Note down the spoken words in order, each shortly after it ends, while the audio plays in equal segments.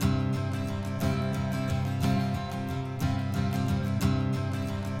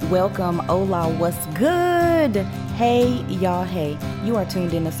welcome, hola, what's good? Hey, y'all, hey, you are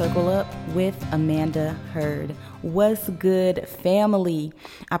tuned in to Circle Up with Amanda Hurd. What's good, family?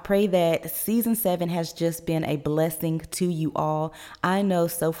 I pray that season 7 has just been a blessing to you all. I know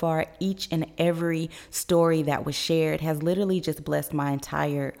so far each and every story that was shared has literally just blessed my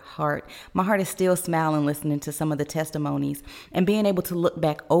entire heart. My heart is still smiling listening to some of the testimonies and being able to look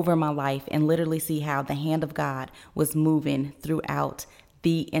back over my life and literally see how the hand of God was moving throughout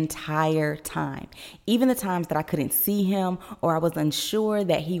the entire time. Even the times that I couldn't see him or I was unsure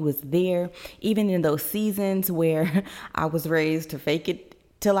that he was there, even in those seasons where I was raised to fake it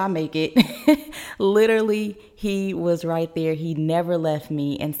till I make it, literally he was right there. He never left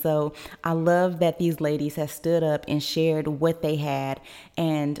me. And so I love that these ladies have stood up and shared what they had.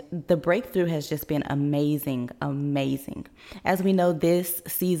 And the breakthrough has just been amazing, amazing. As we know, this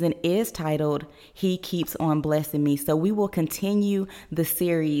season is titled, He Keeps on Blessing Me. So we will continue the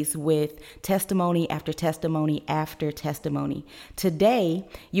series with testimony after testimony after testimony. Today,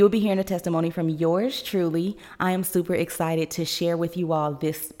 you'll be hearing a testimony from yours truly. I am super excited to share with you all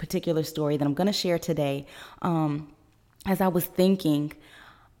this particular story that I'm going to share today. As I was thinking,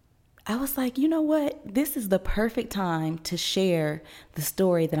 I was like, you know what? This is the perfect time to share the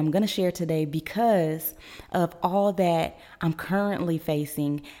story that I'm going to share today because of all that I'm currently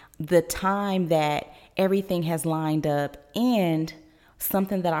facing, the time that everything has lined up, and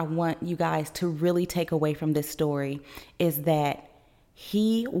something that I want you guys to really take away from this story is that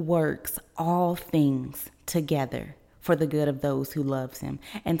He works all things together for the good of those who loves him.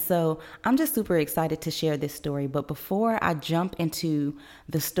 And so I'm just super excited to share this story. But before I jump into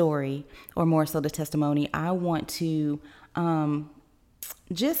the story, or more so the testimony, I want to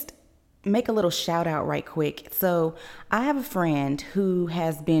just make a little shout out right quick. So I have a friend who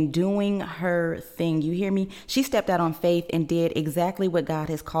has been doing her thing. You hear me? She stepped out on faith and did exactly what God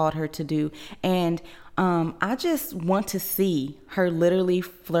has called her to do. And I just want to see her literally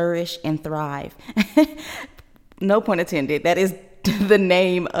flourish and thrive. No pun intended. That is the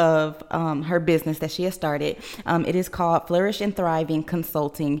name of her business that she has started. It is called Flourish and Thriving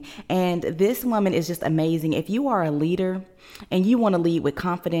Consulting. And this woman is just amazing. If you are a leader and you want to lead with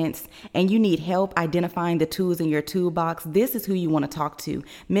confidence and you need help identifying the tools in your toolbox, this is who you want to talk to.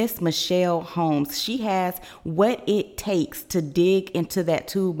 Miss Michelle Holmes. She has what it takes to dig into that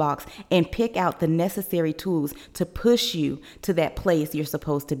toolbox and pick out the necessary tools to push you to that place you're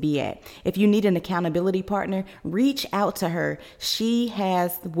supposed to be at. If you need an accountability partner, reach out to her. She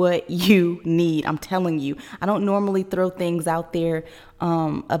has what you need. I'm telling you, I don't normally throw things out there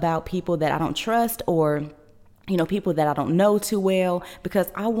about people that I don't trust or people that I don't know too well, because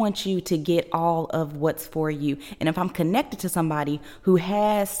I want you to get all of what's for you. And if I'm connected to somebody who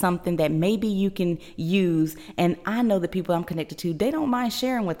has something that maybe you can use, and I know the people I'm connected to, they don't mind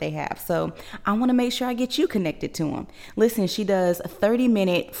sharing what they have. So I want to make sure I get you connected to them. Listen, she does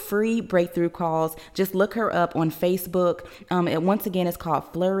 30-minute free breakthrough calls. Just look her up on Facebook. Once again, it's called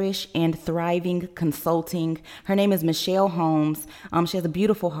Flourish and Thriving Consulting. Her name is Michelle Holmes. She has a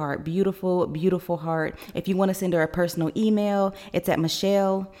beautiful heart, beautiful, beautiful heart. If you want to send her a personal email, it's at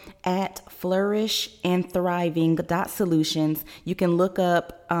michelle@flourishandthriving.solutions. You can look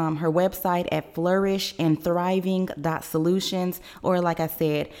up her website at flourishandthriving.solutions, or like I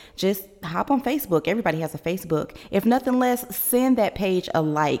said, just hop on Facebook. Everybody has a Facebook. If nothing less, send that page a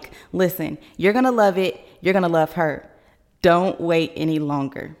like. Listen, you're going to love it. You're going to love her. Don't wait any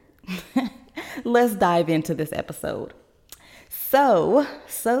longer. Let's dive into this episode. So,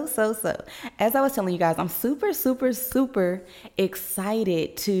 as I was telling you guys, I'm super, super, super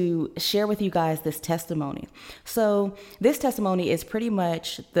excited to share with you guys this testimony. So this testimony is pretty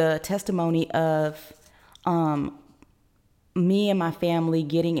much the testimony of me and my family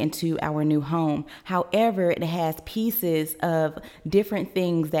getting into our new home. However, it has pieces of different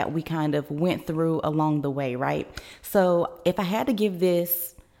things that we kind of went through along the way, right? So if I had to give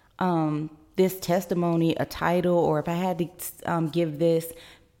this testimony a title, or if I had to give this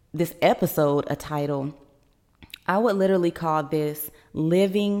episode a title, I would literally call this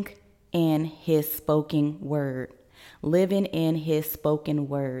Living in His Spoken Word. Living in His Spoken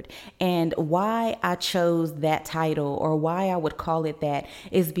Word. And why I chose that title, or why I would call it that,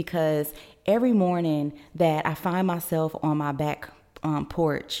 is because every morning that I find myself on my back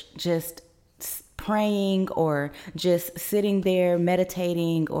porch, just praying, or just sitting there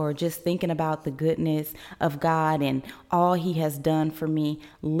meditating, or just thinking about the goodness of God and all He has done for me,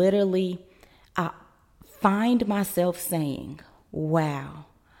 literally, I find myself saying, wow,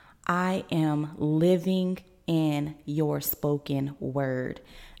 I am living in your spoken word.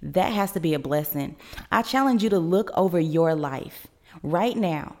 That has to be a blessing. I challenge you to look over your life. right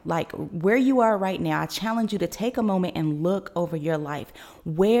now, like where you are right now, I challenge you to take a moment and look over your life.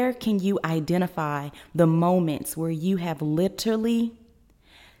 Where can you identify the moments where you have literally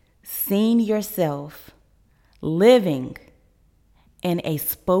seen yourself living in a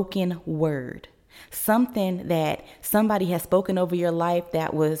spoken word? Something that somebody has spoken over your life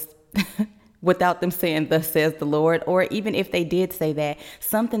that was without them saying, "Thus says the Lord," or even if they did say that,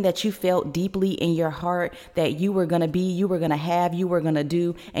 something that you felt deeply in your heart that you were going to be, you were going to have, you were going to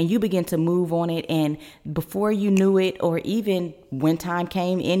do, and you begin to move on it. And before you knew it, or even when time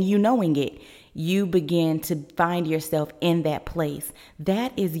came in you knowing it, you begin to find yourself in that place.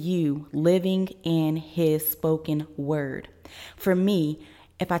 That is you living in his spoken word. For me,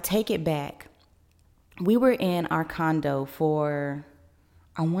 if I take it back, we were in our condo for,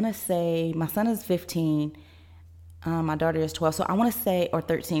 I want to say, my son is 15, my daughter is 12, so I want to say, or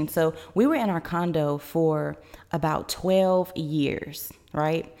 13. So we were in our condo for about 12 years,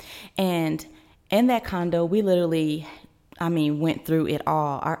 right? And in that condo, we literally, went through it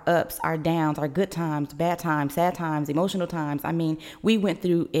all. Our ups, our downs, our good times, bad times, sad times, emotional times. We went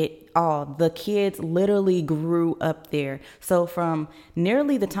through it all. The kids literally grew up there. So from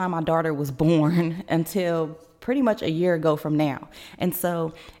nearly the time my daughter was born until pretty much a year ago from now. And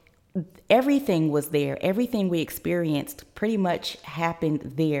so everything was there. Everything we experienced pretty much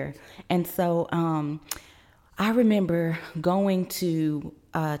happened there. And so I remember going to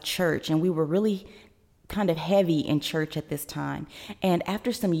church, and we were really kind of heavy in church at this time. And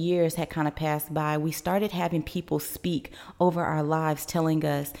after some years had kind of passed by, we started having people speak over our lives, telling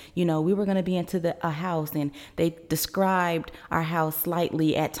us, we were going to be into a house, and they described our house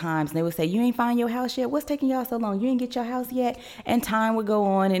slightly at times. And they would say, "You ain't find your house yet? What's taking y'all so long? You ain't get your house yet?" And time would go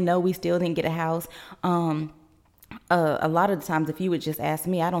on, and no, we still didn't get a house. A lot of the times, if you would just ask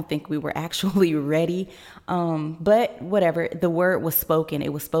me, I don't think we were actually ready. But whatever, the word was spoken.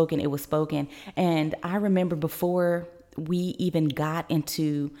 It was spoken. It was spoken. And I remember before we even got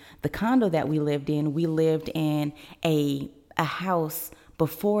into the condo that we lived in a house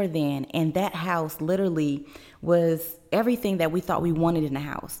before then. And that house literally was everything that we thought we wanted in a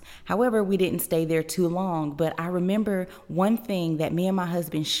house. However, we didn't stay there too long. But I remember one thing that me and my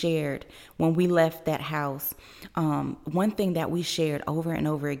husband shared when we left that house. One thing that we shared over and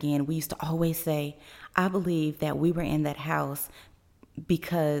over again, we used to always say, "I believe that we were in that house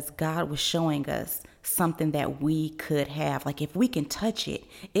because God was showing us something that we could have. Like, if we can touch it,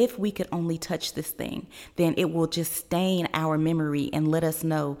 if we could only touch this thing, then it will just stain our memory and let us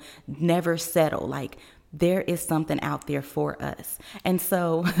know, never settle. Like, there is something out there for us." And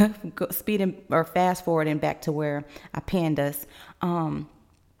so fast forwarding back to where I penned us.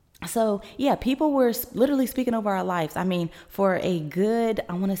 So yeah, people were literally speaking over our lives. For a good,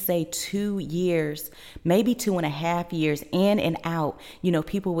 I want to say 2 years, maybe 2.5 years in and out,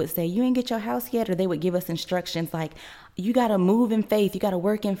 people would say, "You ain't get your house yet?" Or they would give us instructions like, "You got to move in faith. You got to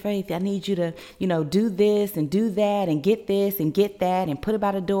work in faith. I need you to, do this and do that and get this and get that and put it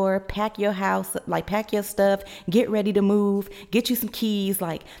by the door, pack your house, like pack your stuff, get ready to move, get you some keys."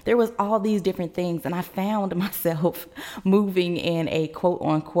 Like, there was all these different things. And I found myself moving in a quote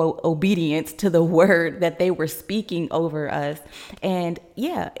unquote obedience to the word that they were speaking over us. And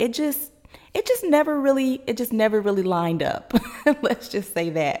yeah, it just never really lined up. Let's just say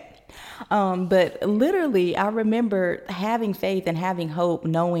that. But literally, I remember having faith and having hope,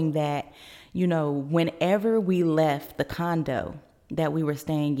 knowing that, whenever we left the condo that we were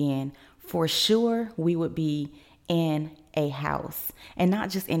staying in, for sure we would be in a house, and not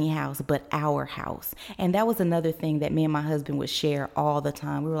just any house, but our house. And that was another thing that me and my husband would share all the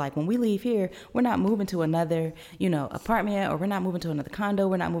time. We were like, when we leave here, we're not moving to another, apartment, or we're not moving to another condo.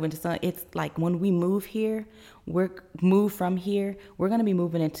 We're not moving to some, it's like when we move here, we're from here, we're going to be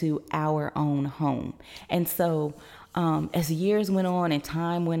moving into our own home. And so, as years went on and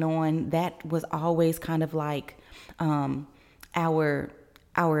time went on, that was always kind of like, our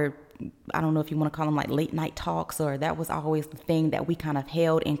I don't know if you want to call them like late night talks, or that was always the thing that we kind of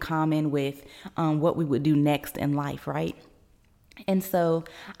held in common with what we would do next in life, right? And so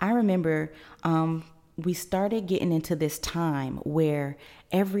I remember we started getting into this time where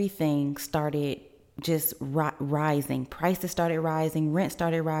everything started just rising. Prices started rising, rent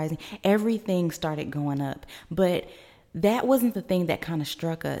started rising, everything started going up. But that wasn't the thing that kind of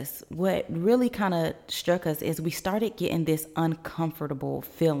struck us. What really kind of struck us is we started getting this uncomfortable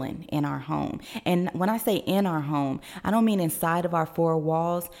feeling in our home. And when I say in our home, I don't mean inside of our four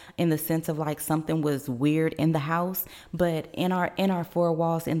walls in the sense of like something was weird in the house, but in our four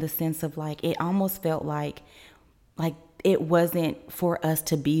walls in the sense of like, it almost felt like it wasn't for us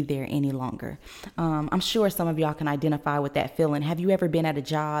to be there any longer. I'm sure some of y'all can identify with that feeling. Have you ever been at a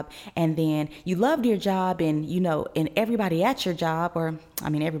job and then you loved your job and, and everybody at your job, or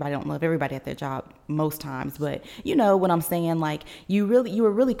everybody don't love everybody at their job most times, but you know what I'm saying? Like you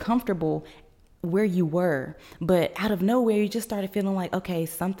were really comfortable where you were, but out of nowhere you just started feeling like, okay,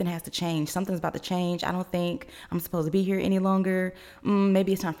 something has to change. Something's about to change. I don't think I'm supposed to be here any longer.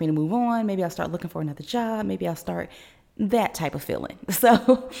 Maybe it's time for me to move on. Maybe I'll start looking for another job. Maybe I'll start that type of feeling.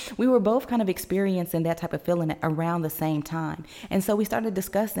 So we were both kind of experiencing that type of feeling around the same time. And so we started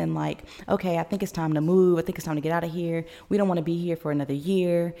discussing like, okay, I think it's time to move. I think it's time to get out of here. We don't want to be here for another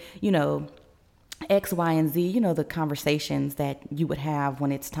year, X, Y, and Z, the conversations that you would have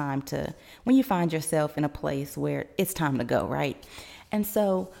when you find yourself in a place where it's time to go, right? And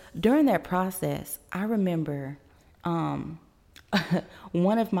so during that process, I remember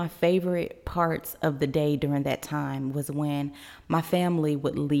one of my favorite parts of the day during that time was when my family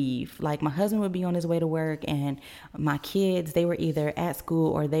would leave. Like my husband would be on his way to work and my kids, they were either at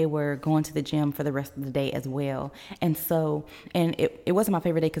school or they were going to the gym for the rest of the day as well. And so, it wasn't my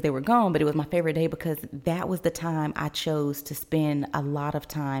favorite day because they were gone, but it was my favorite day because that was the time I chose to spend a lot of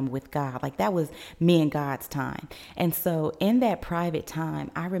time with God. Like that was me and God's time. And so in that private time,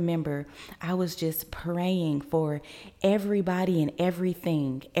 I remember I was just praying for everybody and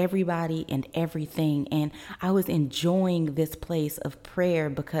everything. And I was enjoying this place of prayer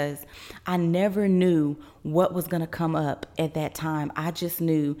because I never knew what was going to come up at that time. I just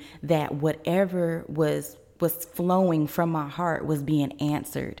knew that whatever was flowing from my heart was being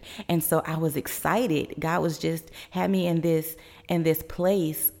answered. And so I was excited. God was just had me in this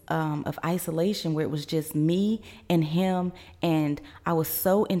place of isolation where it was just me and him. And I was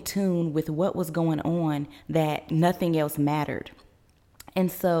so in tune with what was going on that nothing else mattered. And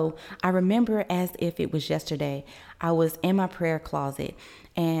so I remember as if it was yesterday, I was in my prayer closet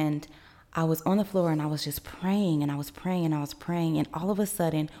and I was on the floor and I was just praying and I was praying and I was praying. And all of a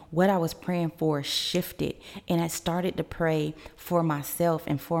sudden, what I was praying for shifted. And I started to pray for myself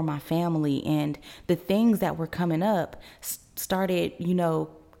and for my family. And the things that were coming up started,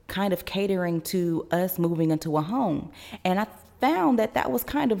 kind of catering to us moving into a home. And I found that was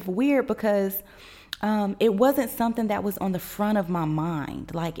kind of weird because it wasn't something that was on the front of my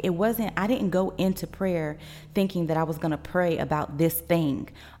mind. Like I didn't go into prayer thinking that I was going to pray about this thing.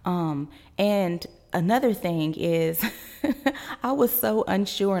 And another thing is I was so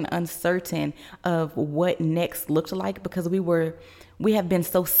unsure and uncertain of what next looked like because we have been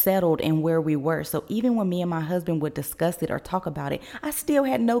so settled in where we were. So even when me and my husband would discuss it or talk about it, I still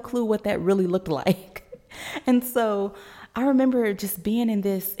had no clue what that really looked like. And so I remember just being in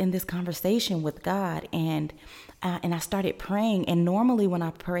this conversation with God, and I started praying. And normally when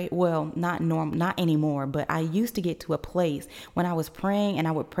I pray, well, not anymore, but I used to get to a place when I was praying and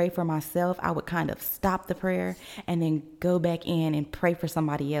I would pray for myself, I would kind of stop the prayer and then go back in and pray for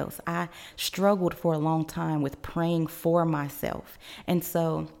somebody else. I struggled for a long time with praying for myself. And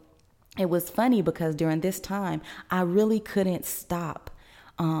so it was funny because during this time, I really couldn't stop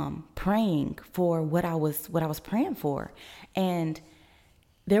praying for what I was praying for. And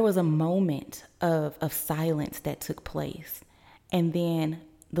there was a moment of silence that took place. And then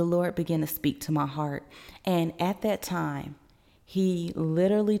the Lord began to speak to my heart. And at that time, he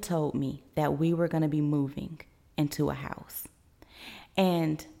literally told me that we were going to be moving into a house.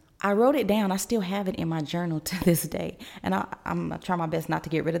 And I wrote it down. I still have it in my journal to this day. And I'm trying my best not to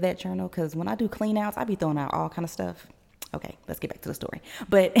get rid of that journal because when I do clean outs, I be throwing out all kind of stuff. Okay, let's get back to the story.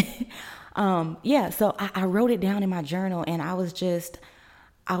 But so I wrote it down in my journal and I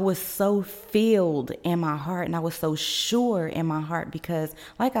was so filled in my heart and I was so sure in my heart because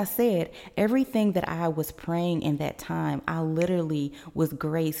like I said, everything that I was praying in that time, I literally was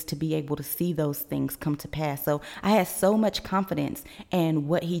graced to be able to see those things come to pass. So I had so much confidence in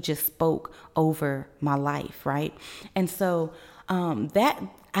what he just spoke over my life, right? And so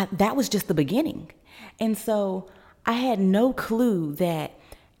that was just the beginning. And so I had no clue that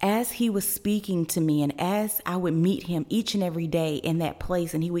as he was speaking to me and as I would meet him each and every day in that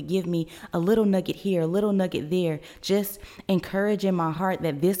place and he would give me a little nugget here, a little nugget there, just encouraging my heart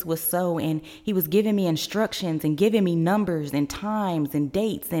that this was so. And he was giving me instructions and giving me numbers and times and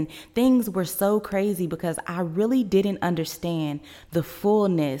dates, and things were so crazy because I really didn't understand the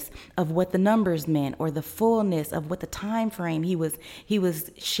fullness of what the numbers meant or the fullness of what the time frame he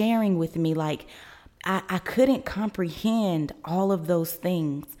was sharing with me. Like, I couldn't comprehend all of those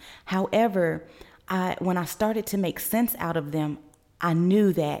things. However, when I started to make sense out of them, I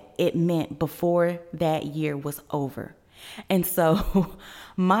knew that it meant before that year was over. And so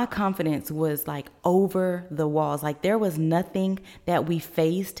my confidence was like over the walls. Like there was nothing that we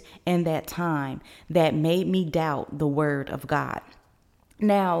faced in that time that made me doubt the word of God.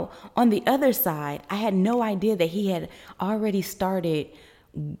 Now, on the other side, I had no idea that he had already started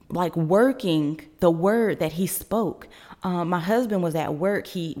like working the word that he spoke. My husband was at work.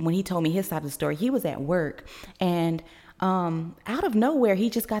 When he told me his side of the story, he was at work, and out of nowhere, he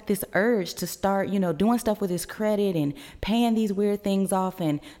just got this urge to start, doing stuff with his credit and paying these weird things off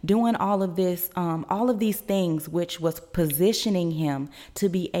and doing all of this, all of these things, which was positioning him to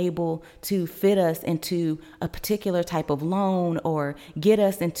be able to fit us into a particular type of loan or get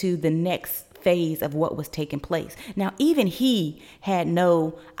us into the next phase of what was taking place. Now, even he had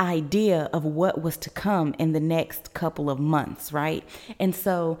no idea of what was to come in the next couple of months, right? And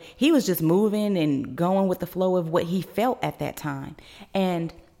so he was just moving and going with the flow of what he felt at that time.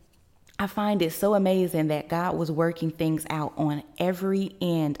 And I find it so amazing that God was working things out on every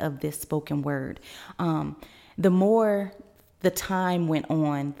end of this spoken word. The more the time went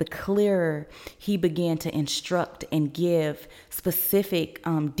on, the clearer he began to instruct and give specific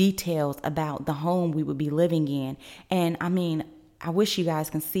details about the home we would be living in. And I mean, I wish you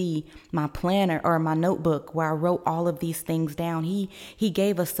guys can see my planner or my notebook where I wrote all of these things down. He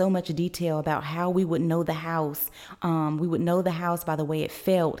gave us so much detail about how we would know the house. We would know the house by the way it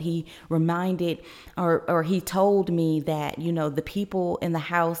felt. He reminded or he told me that, the people in the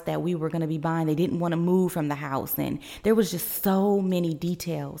house that we were going to be buying, they didn't want to move from the house. And there was just so many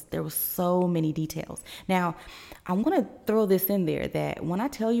details. There was so many details. Now, I want to throw this in there that when I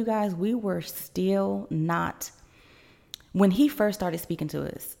tell you guys, we were still not. When he first started speaking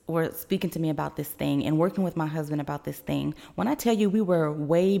to us or speaking to me about this thing and working with my husband about this thing, when I tell you we were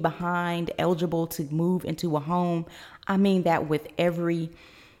way behind eligible to move into a home, I mean that with every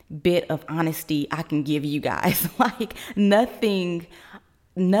bit of honesty I can give you guys. Like nothing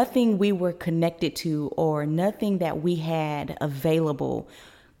we were connected to or nothing that we had available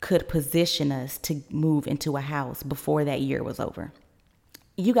could position us to move into a house before that year was over.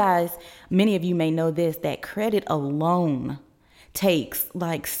 You guys, many of you may know this, that credit alone takes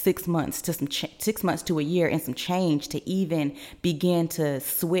like 6 months to 6 months to a year and some change to even begin to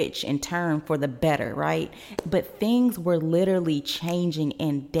switch and turn for the better, right? But things were literally changing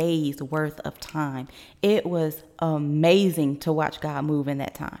in days worth of time. It was amazing to watch God move in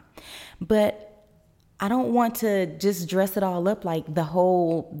that time. But I don't want to just dress it all up like the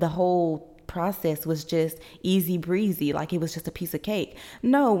whole process was just easy breezy, like it was just a piece of cake.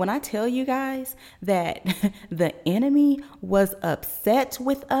 No, when I tell you guys that the enemy was upset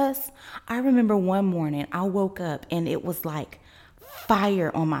with us, I remember one morning I woke up and it was like fire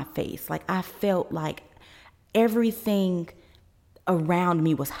on my face. Like I felt like everything around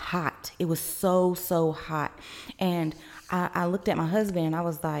me was hot. It was so hot. And I looked at my husband and I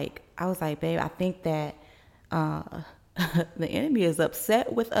was like, babe, I think that the enemy is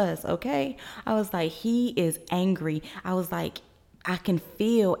upset with us, okay? I was like, he is angry. I was like, I can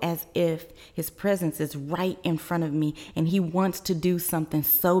feel as if his presence is right in front of me and he wants to do something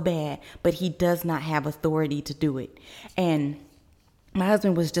so bad, but he does not have authority to do it. And my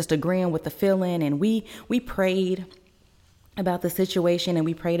husband was just agreeing with the feeling, and we prayed about the situation and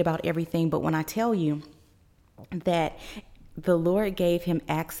we prayed about everything. But when I tell you that the Lord gave him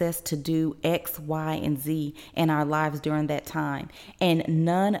access to do X, Y, and Z in our lives during that time, and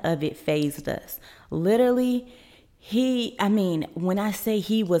none of it fazed us. Literally, when I say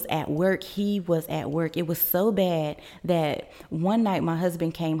he was at work, he was at work. It was so bad that one night my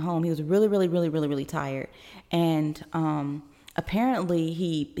husband came home. He was really tired. And apparently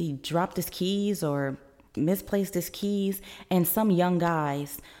he dropped his keys or misplaced his keys, and some young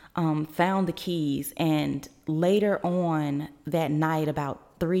guys found the keys. And later on that night,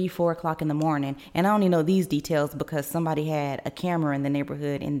 about 3-4 o'clock in the morning, and I only know these details because somebody had a camera in the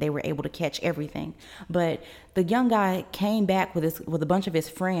neighborhood and they were able to catch everything. But the young guy came back with a bunch of his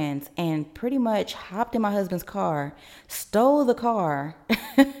friends and pretty much hopped in my husband's car, stole the car,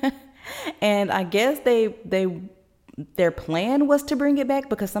 and I guess their plan was to bring it back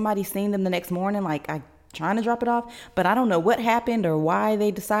because somebody seen them the next morning, trying to drop it off. But I don't know what happened or why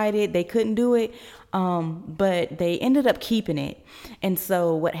they decided they couldn't do it. But they ended up keeping it. And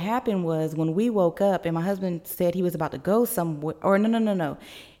so what happened was, when we woke up and my husband said he was about to go somewhere, or no.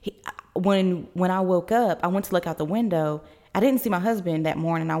 When I woke up, I went to look out the window. I didn't see my husband that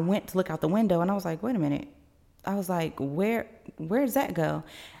morning. I went to look out the window and I was like, wait a minute. I was like, where does that go?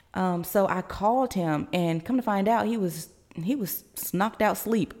 So I called him, and come to find out, he was knocked out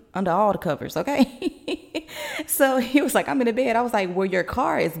asleep under all the covers, okay? So he was like, I'm in the bed. I was like, well, your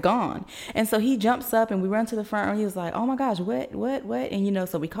car is gone. And so he jumps up and we run to the front. And he was like, oh my gosh, what? And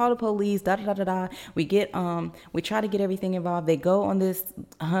so we call the police, da da da da da. We try to get everything involved. They go on this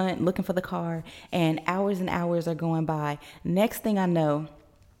hunt looking for the car, and hours are going by. Next thing I know,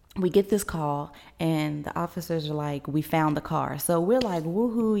 we get this call and the officers are like, we found the car. So we're like,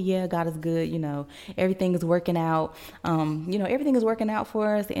 woohoo, yeah, God is good. Everything is working out. Everything is working out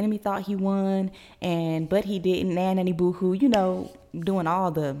for us. The enemy thought he won, but he didn't. Nanny boohoo, doing all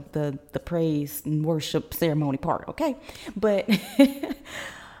the praise and worship ceremony part. Okay. But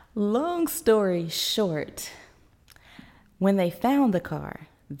long story short, when they found the car,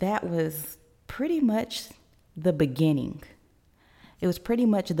 that was pretty much the beginning. It was pretty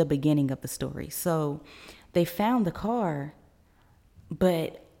much the beginning of the story. So they found the car,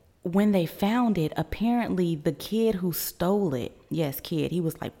 but when they found it, apparently the kid who stole it, yes, kid, he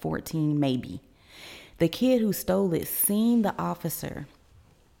was like 14 maybe. The kid who stole it seen the officer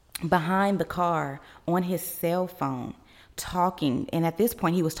behind the car on his cell phone talking. And at this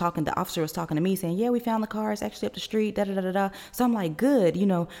point, the officer was talking to me saying, yeah, we found the car. It's actually up the street, da da da da da. So I'm like, good. I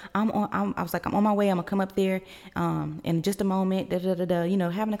was like, I'm on my way. I'm gonna come up there in just a moment, da da da da,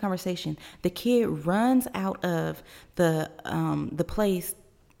 having a conversation. The kid runs out of the place.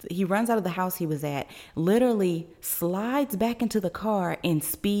 He runs out of the house he was at, literally slides back into the car and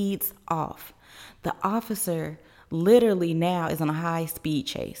speeds off. The officer literally now is on a high speed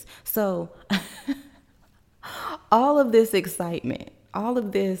chase. So all of this excitement, all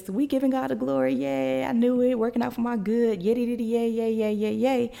of this, we giving God the glory. Yay, I knew it, working out for my good.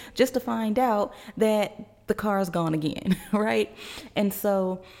 Yay, just to find out that the car is gone again, right? And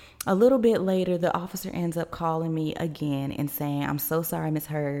so a little bit later, the officer ends up calling me again and saying, I'm so sorry, Miss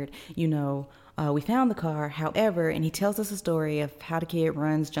Heard. We found the car. However, and he tells us a story of how the kid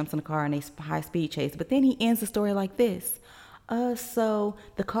runs, jumps in the car, and they high speed chase. But then he ends the story like this. So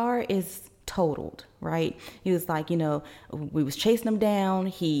the car is totaled, right? He was like, we was chasing him down.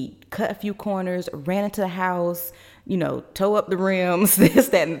 He cut a few corners, ran into the house, tow up the rims, this,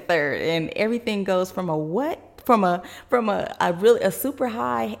 that, and the third. And everything goes from a what? From a super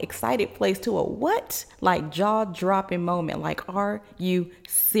high excited place to a what? Like jaw dropping moment. Like, are you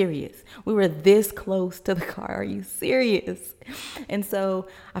serious? We were this close to the car. Are you serious? And so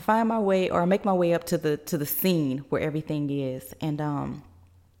I make my way up to the scene where everything is. And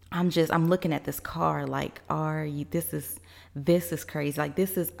I'm looking at this car like, this is crazy. Like,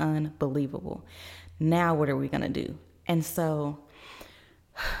 this is unbelievable. Now what are we going to do? And so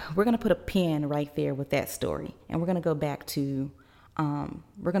we're going to put a pin right there with that story. And we're going to go back to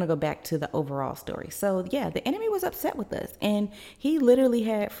the overall story. So yeah, the enemy was upset with us, and he literally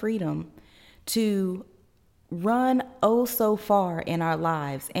had freedom to run oh so far in our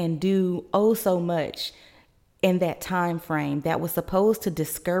lives and do oh so much in that time frame that was supposed to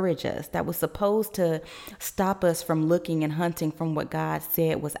discourage us, that was supposed to stop us from looking and hunting from what God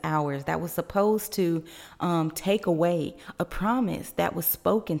said was ours, that was supposed to take away a promise that was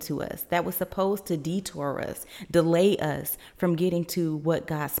spoken to us, that was supposed to detour us, delay us from getting to what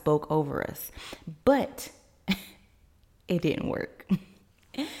God spoke over us. But it didn't work.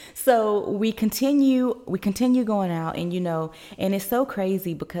 So we continue going out, and and it's so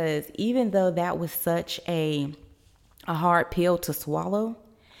crazy because even though that was such a hard pill to swallow,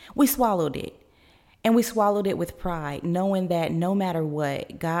 we swallowed it. And we swallowed it with pride, knowing that no matter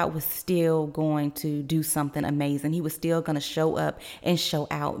what, God was still going to do something amazing. He was still going to show up and show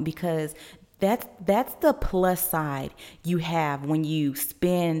out, because that's the plus side you have when you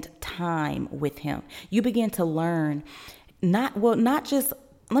spend time with him. You begin to learn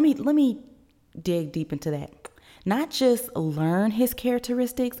let me dig deep into that. Not just learn his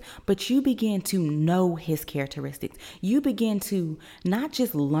characteristics, but you begin to know his characteristics. You begin to not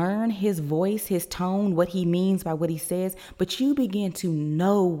just learn his voice, his tone, what he means by what he says, but you begin to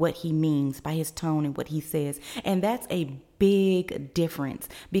know what he means by his tone and what he says. And that's a big difference,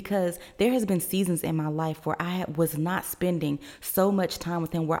 because there has been seasons in my life where I was not spending so much time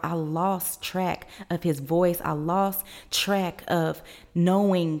with him, where I lost track of his voice. I lost track of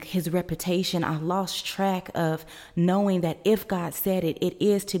knowing his reputation. I lost track of knowing that if God said it, it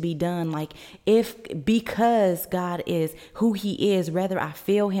is to be done. Like, because God is who he is, whether I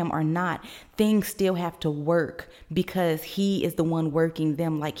feel him or not, things still have to work because he is the one working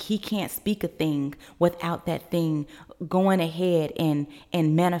them. Like, he can't speak a thing without that thing going ahead and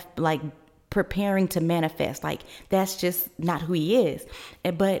preparing to manifest. Like, that's just not who he is.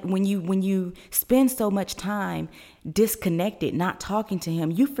 But when you spend so much time disconnected, not talking to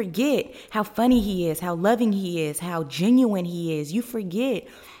him, you forget how funny he is, how loving he is, how genuine he is. You forget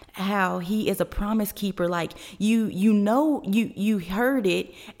how he is a promise keeper. Like, you heard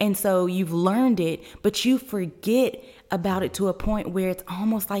it, and so you've learned it, but you forget about it to a point where it's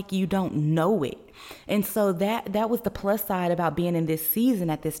almost like you don't know it. And so that was the plus side about being in this season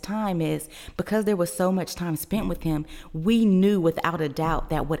at this time, is because there was so much time spent with him, we knew without a doubt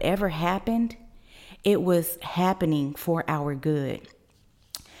that whatever happened, it was happening for our good.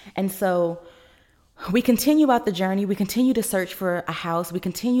 And so we continue out the journey. We continue to search for a house. We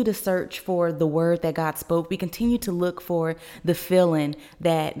continue to search for the word that God spoke. We continue to look for the feeling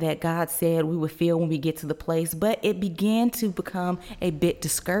that God said we would feel when we get to the place. But it began to become a bit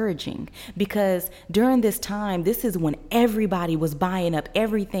discouraging, because during this time, this is when everybody was buying up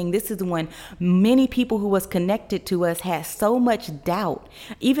everything. This is when many people who was connected to us had so much doubt.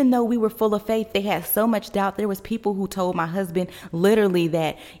 Even though we were full of faith, they had so much doubt. There was people who told my husband literally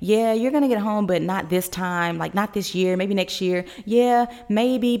that, yeah, you're going to get home, but not this time, like not this year, maybe next year. Yeah,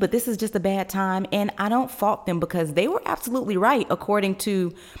 maybe, but this is just a bad time. And I don't fault them, because they were absolutely right according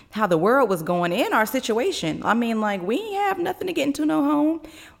to how the world was going in our situation. I mean, like, we ain't have nothing to get into no home,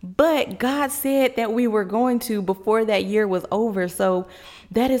 but God said that we were going to before that year was over. So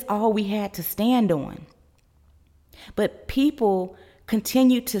that is all we had to stand on. But people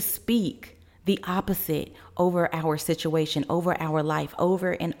continue to speak the opposite over our situation, over our life,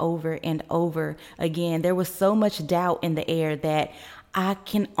 over and over and over again. There was so much doubt in the air that I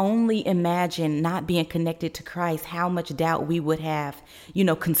can only imagine, not being connected to Christ, how much doubt we would have,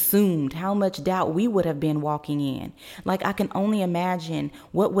 consumed, how much doubt we would have been walking in. Like, I can only imagine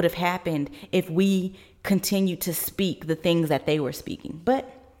what would have happened if we continued to speak the things that they were speaking.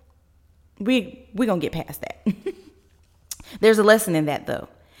 But we're going to get past that. There's a lesson in that, though.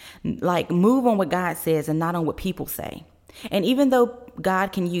 Like, move on what God says and not on what people say. And even though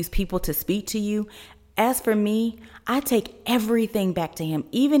God can use people to speak to you, as for me, I take everything back to him.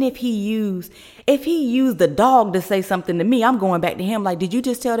 Even if he used the dog to say something to me, I'm going back to him. Like, did you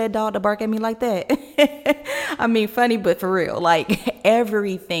just tell that dog to bark at me like that? I mean, funny, but for real, like,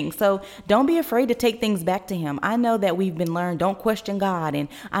 everything. So don't be afraid to take things back to him. I know that we've been learned, don't question God. And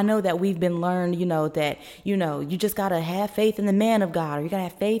I know that we've been learned, that, you just got to have faith in the man of God, or you got to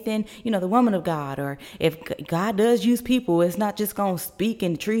have faith in, the woman of God. Or if God does use people, it's not just going to speak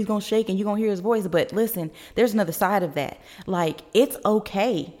and the tree's going to shake and you're going to hear his voice. But listen, there's another side of that. Like, it's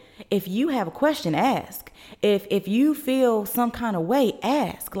okay. If you have a question, ask. If you feel some kind of way,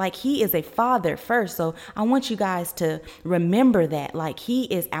 ask. Like, he is a father first. So I want you guys to remember that. Like, he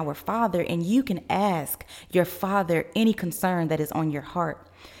is our father, and you can ask your father any concern that is on your heart.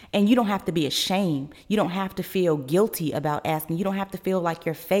 And you don't have to be ashamed. You don't have to feel guilty about asking. You don't have to feel like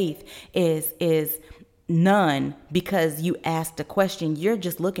your faith is none because you asked a question. You're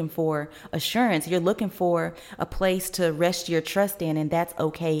just looking for assurance. You're looking for a place to rest your trust in, and that's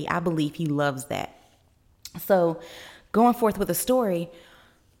okay. I believe he loves that. So going forth with a story.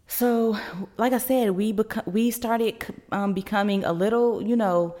 So like I said, we started becoming a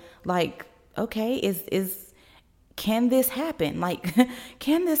little, like, okay, can this happen? Like,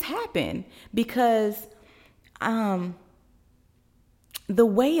 can this happen? Because the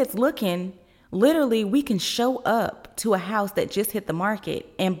way it's looking, literally, we can show up to a house that just hit the market,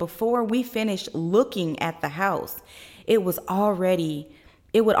 and before we finished looking at the house, it would already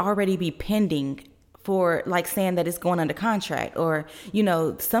be pending for, like, saying that it's going under contract. Or,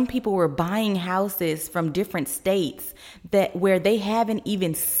 some people were buying houses from different states where they haven't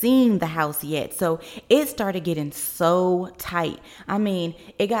even seen the house yet. So it started getting so tight. I mean,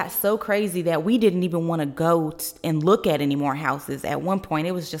 it got so crazy that we didn't even want to go and look at any more houses. At one point,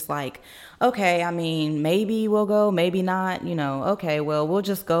 it was just like, okay, I mean, maybe we'll go, maybe not, okay, well, we'll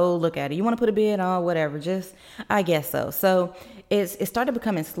just go look at it. You want to put a bid on, whatever, I guess so. So it started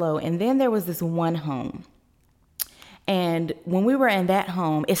becoming slow. And then there was this one home. And when we were in that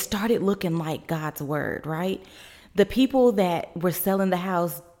home, it started looking like God's word, right? The people that were selling the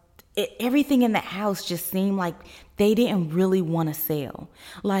house, everything in that house just seemed like they didn't really want to sell.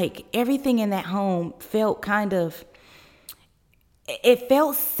 Like, everything in that home felt it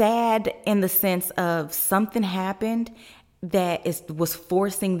felt sad in the sense of something happened was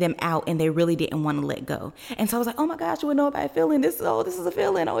forcing them out, and they really didn't want to let go. And so I was like, oh my gosh, you would know about a feeling. This is a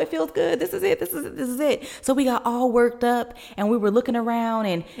feeling. Oh, it feels good. This is it. So we got all worked up, and we were looking around,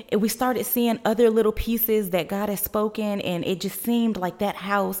 and we started seeing other little pieces that God has spoken, and it just seemed like that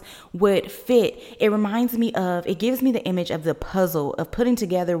house would fit. It gives me the image of the puzzle of putting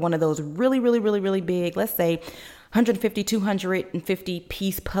together one of those really, really, really, really big, let's say 150, 250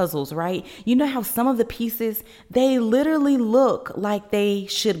 piece puzzles, right? You know how some of the pieces, they literally look like they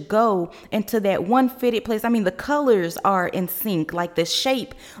should go into that one fitted place. I mean, the colors are in sync, like the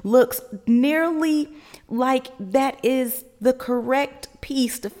shape looks nearly like that is the correct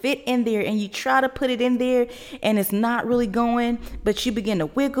piece to fit in there, and you try to put it in there and it's not really going, but you begin to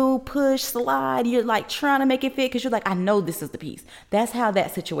wiggle, push, slide. You're like trying to make it fit because you're like, I know this is the piece. That's how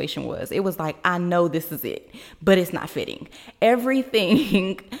that situation was. It was like, I know this is it, but it's not fitting.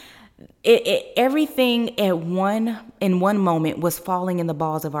 Everything everything in one moment was falling in the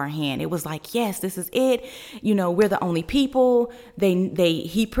balls of our hand. It was like, yes, this is it. You know, we're the only people.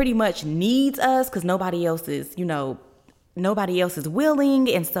 He pretty much needs us because nobody else is willing.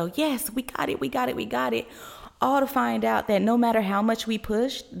 And so, yes, we got it. All to find out that no matter how much we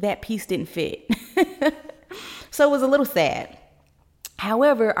pushed, that piece didn't fit. So it was a little sad.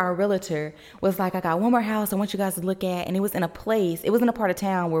 However, our realtor was like, I got one more house I want you guys to look at. And it was in a part of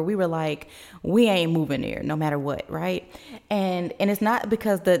town where we were like, we ain't moving there no matter what, right? And it's not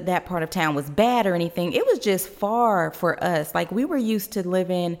because that part of town was bad or anything. It was just far for us. Like, we were used to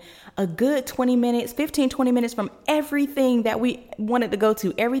living a good 20 minutes from everything that we wanted to go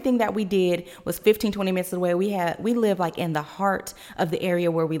to. Everything that we did was 15, 20 minutes away. We lived like in the heart of the area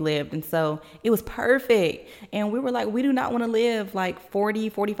where we lived. And so it was perfect. And we were like, we do not want to live like 40,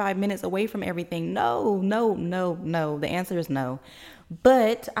 45 minutes away from everything. No. The answer is no.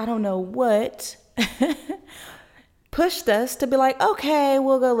 But I don't know what pushed us to be like, okay,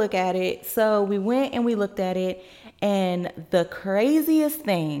 we'll go look at it. So we went and we looked at it. And the craziest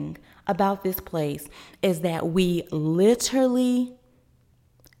thing about this place is that we literally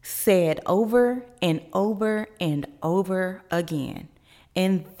said over and over and over again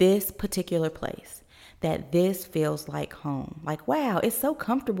in this particular place that this feels like home. Like, wow, it's so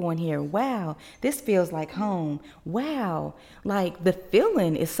comfortable in here. Wow, this feels like home. Wow, like the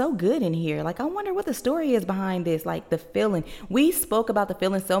feeling is so good in here. Like, I wonder what the story is behind this. Like, the feeling. We spoke about the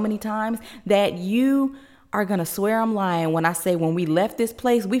feeling so many times that you are going to swear I'm lying when I say when we left this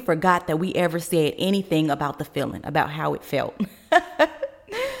place, we forgot that we ever said anything about the feeling, about how it felt.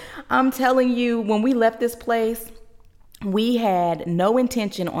 I'm telling you, when we left this place, we had no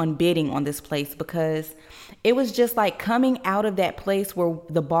intention on bidding on this place because it was just like coming out of that place where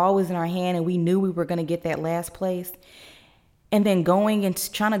the ball was in our hand and we knew we were going to get that last place, and then going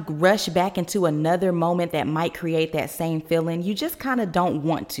and trying to rush back into another moment that might create that same feeling. You just kind of don't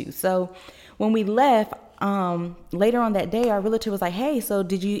want to. So when we left, later on that day, our realtor was like, hey, so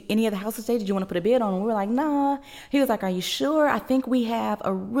any of the houses today, did you want to put a bid on? And we were like, nah. He was like, are you sure? I think we have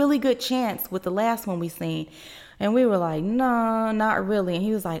a really good chance with the last one we seen. And we were like, no, not really. And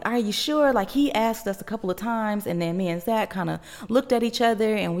he was like, are you sure? Like, he asked us a couple of times, and then me and Zach kind of looked at each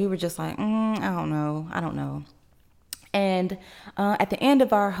other, and we were just like, I don't know. And at the end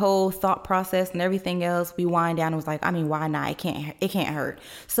of our whole thought process and everything else, we wind down and was like, I mean, why not? It can't hurt.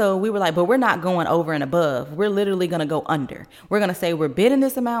 So we were like, but we're not going over and above. We're literally going to go under. We're going to say we're bidding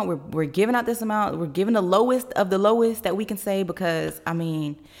this amount. We're giving out this amount. We're giving the lowest of the lowest that we can say, because, I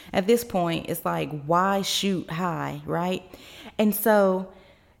mean, at this point, it's like, why shoot high, right? And so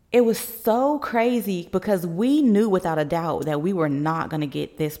it was so crazy because we knew without a doubt that we were not going to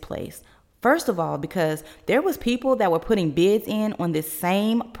get this place. First of all, because there was people that were putting bids in on this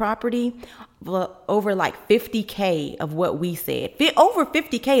same property over like 50K of what we said, over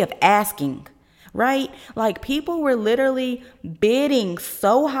 50K of asking, right? Like, people were literally bidding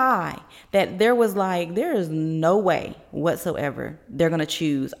so high that there is no way whatsoever they're going to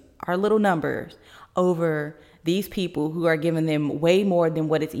choose our little numbers over these people who are giving them way more than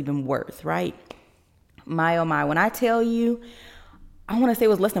what it's even worth, right? My, oh my, when I tell you, I want to say it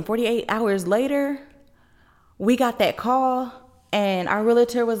was less than 48 hours later, we got that call and our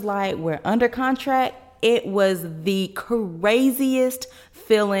realtor was like, we're under contract. It was the craziest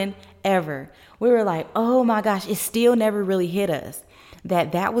feeling ever. We were like, oh my gosh, it still never really hit us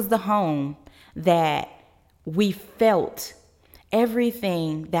that was the home that we felt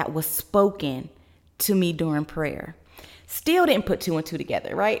everything that was spoken to me during prayer. Still didn't put two and two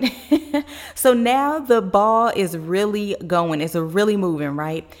together, right? So now the ball is really going. It's really moving,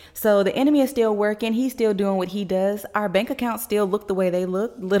 right? So the enemy is still working. He's still doing what he does. Our bank accounts still look the way they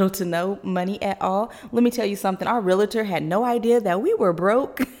look, little to no money at all. Let me tell you something. Our realtor had no idea that we were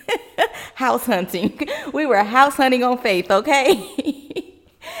broke house hunting. We were house hunting on faith, okay?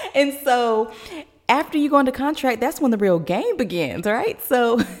 And so after you go into contract, that's when the real game begins, right?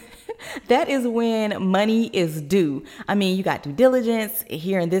 So that is when money is due. I mean, you got due diligence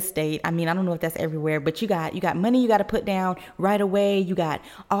here in this state. I mean, I don't know if that's everywhere, but you got money you got to put down right away. You got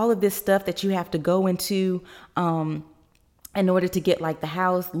all of this stuff that you have to go into in order to get like the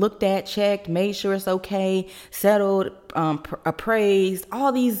house looked at, checked, made sure it's okay, settled, appraised,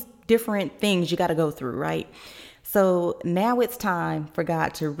 all these different things you got to go through, right? So now it's time for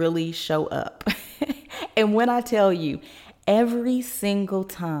God to really show up. And when I tell you, every single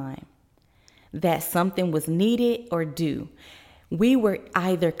time that something was needed or due, we were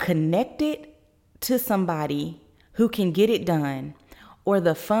either connected to somebody who can get it done, or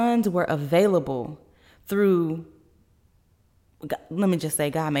the funds were available through, let me just say,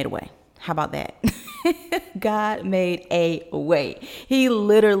 God made a way. How about that? God made a way. He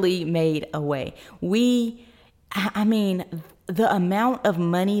literally made a way. I mean, the amount of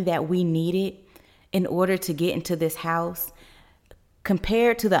money that we needed in order to get into this house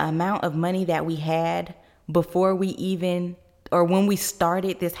compared to the amount of money that we had before we even, or when we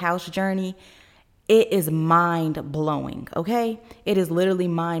started this house journey, it is mind blowing. Okay. It is literally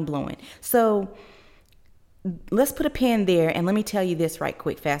mind blowing. So let's put a pin there. And let me tell you this right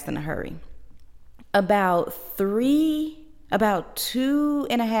quick, fast in a hurry. About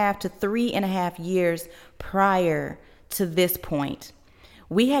 2.5 to 3.5 years prior to this point,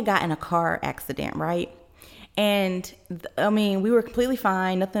 we had gotten a car accident, right? And I mean, we were completely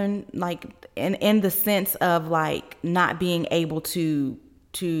fine. Nothing like in the sense of like not being able to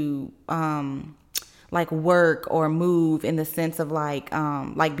like work or move, in the sense of like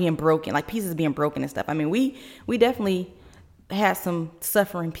being broken, like pieces being broken and stuff. I mean, we definitely had some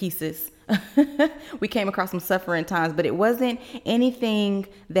suffering pieces. We came across some suffering times, but it wasn't anything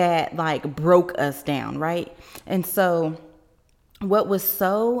that like broke us down, right? And so what was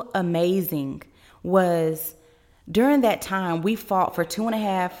so amazing was during that time, we fought for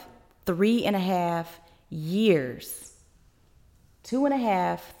 2.5, 3.5 years.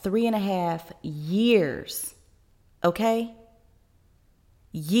 2.5, 3.5 years. Okay?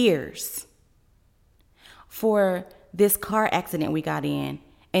 Years. For this car accident we got in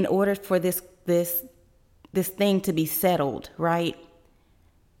order for this thing to be settled, right?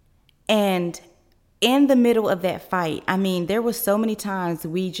 And in the middle of that fight, I mean, there were so many times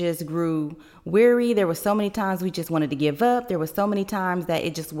we just grew weary. There were so many times we just wanted to give up. There were so many times that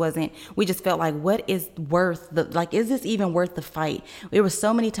it just wasn't, we just felt like, what is worth is this even worth the fight? There were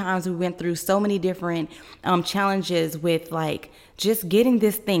so many times we went through so many different challenges with like just getting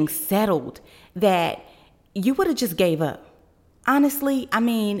this thing settled that you would have just gave up. Honestly, I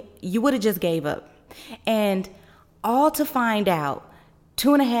mean, you would have just gave up. And all to find out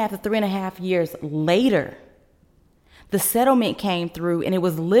 2.5 to 3.5 years later, the settlement came through, and it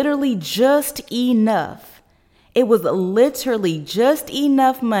was literally just enough. It was literally just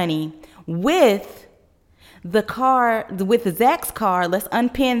enough money with the car, with Zach's car. Let's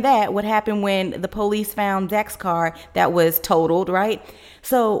unpin that. What happened when the police found Zach's car that was totaled, right?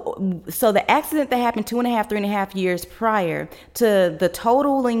 So the accident that happened 2.5, 3.5 years prior to the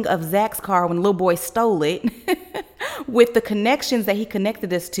totaling of Zach's car when little boy stole it, with the connections that he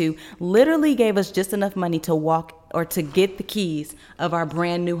connected us to, literally gave us just enough money to walk or to get the keys of our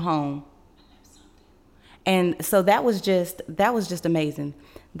brand new home. And so that was just amazing.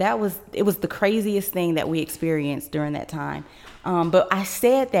 It was the craziest thing that we experienced during that time. But I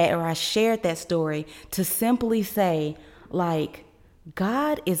said that, or I shared that story to simply say, like,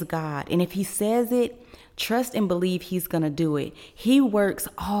 God is God. And if he says it, trust and believe he's going to do it. He works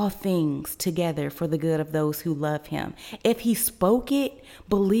all things together for the good of those who love him. If he spoke it,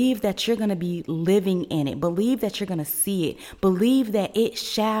 believe that you're going to be living in it. Believe that you're going to see it. Believe that it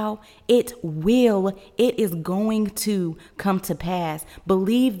is going to come to pass.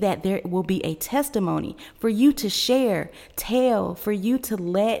 Believe that there will be a testimony for you to share, tell, for you to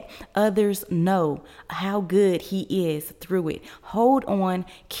let others know how good he is through it. Hold on,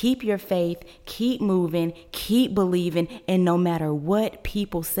 keep your faith, keep moving, keep believing, and no matter what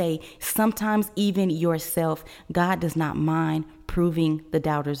people say, sometimes even yourself, God does not mind proving the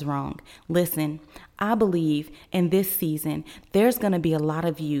doubters wrong. Listen, I believe in this season, there's going to be a lot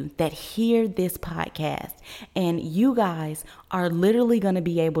of you that hear this podcast, and you guys are literally going to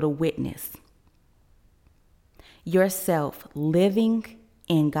be able to witness. yourself living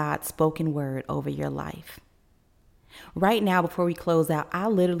in God's spoken word over your life. Right now, before we close out, I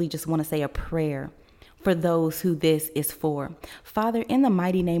literally just want to say a prayer for those who this is for. Father, in the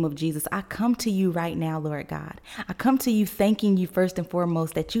mighty name of Jesus, I come to you right now, Lord God. I come to you thanking you first and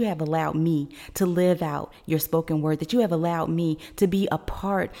foremost that you have allowed me to live out your spoken word, that you have allowed me to be a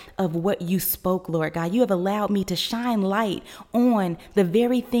part of what you spoke, Lord God. You have allowed me to shine light on the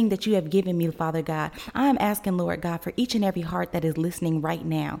very thing that you have given me, Father God. I am asking, Lord God, for each and every heart that is listening right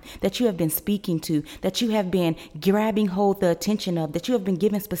now, that you have been speaking to, that you have been grabbing hold the attention of, that you have been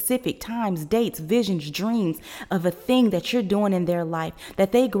given specific times, dates, visions, dreams of a thing that you're doing in their life,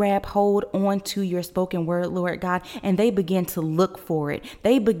 that they grab hold onto your spoken word, Lord God, and they begin to look for it.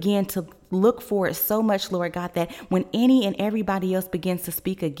 They begin to look for it so much, Lord God, that when any and everybody else begins to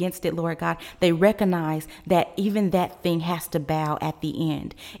speak against it, Lord God, they recognize that even that thing has to bow at the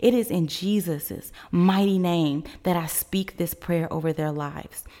end. It is in Jesus's mighty name that I speak this prayer over their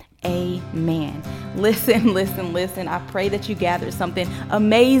lives. Amen. Listen. I pray that you gathered something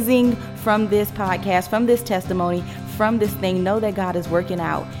amazing from this podcast, from this testimony, from this thing. Know that God is working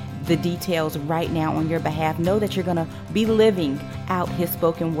out the details right now on your behalf. Know that you're going to be living out his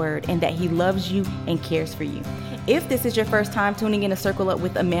spoken word and that he loves you and cares for you. If this is your first time tuning in to Circle Up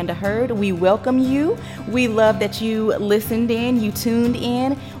with Amanda Hurd, we welcome you. We love that you listened in, you tuned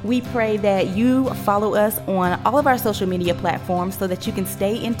in. We pray that you follow us on all of our social media platforms so that you can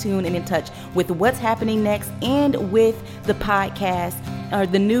stay in tune and in touch with what's happening next and with the podcast or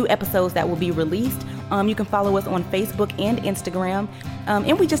the new episodes that will be released. You can follow us on Facebook and Instagram.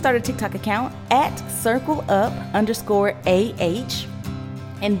 And we just started a TikTok account at CircleUp_AH.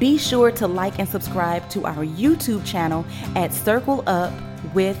 And be sure to like and subscribe to our YouTube channel at Circle Up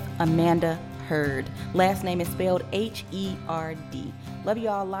with Amanda Hurd. Last name is spelled Herd. Love you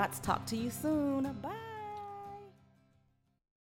all lots. Talk to you soon. Bye.